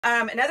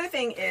Another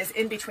thing is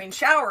in between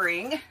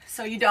showering,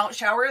 so you don't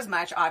shower as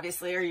much,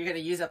 obviously, or you're going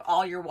to use up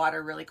all your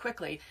water really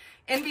quickly.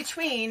 In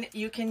between,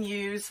 you can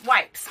use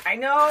wipes. I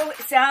know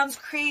it sounds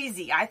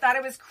crazy. I thought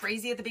it was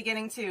crazy at the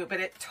beginning too,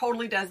 but it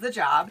totally does the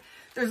job.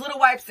 There's little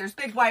wipes, there's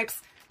big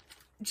wipes.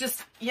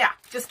 Just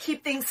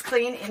keep things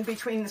clean in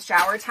between the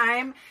shower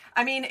time.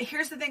 I mean,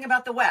 here's the thing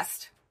about the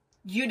West.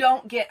 You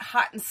don't get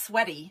hot and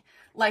sweaty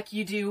like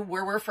you do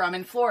where we're from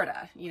in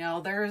Florida. You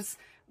know, there's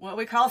what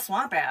we call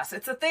swamp ass.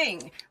 It's a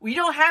thing. We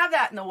don't have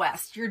that in the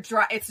West. You're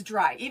dry. It's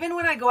dry. Even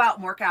when I go out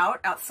and work out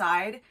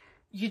outside,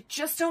 you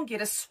just don't get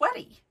as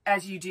sweaty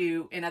as you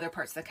do in other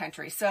parts of the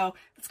country. So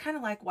that's kind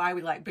of like why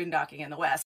we like boondocking in the West.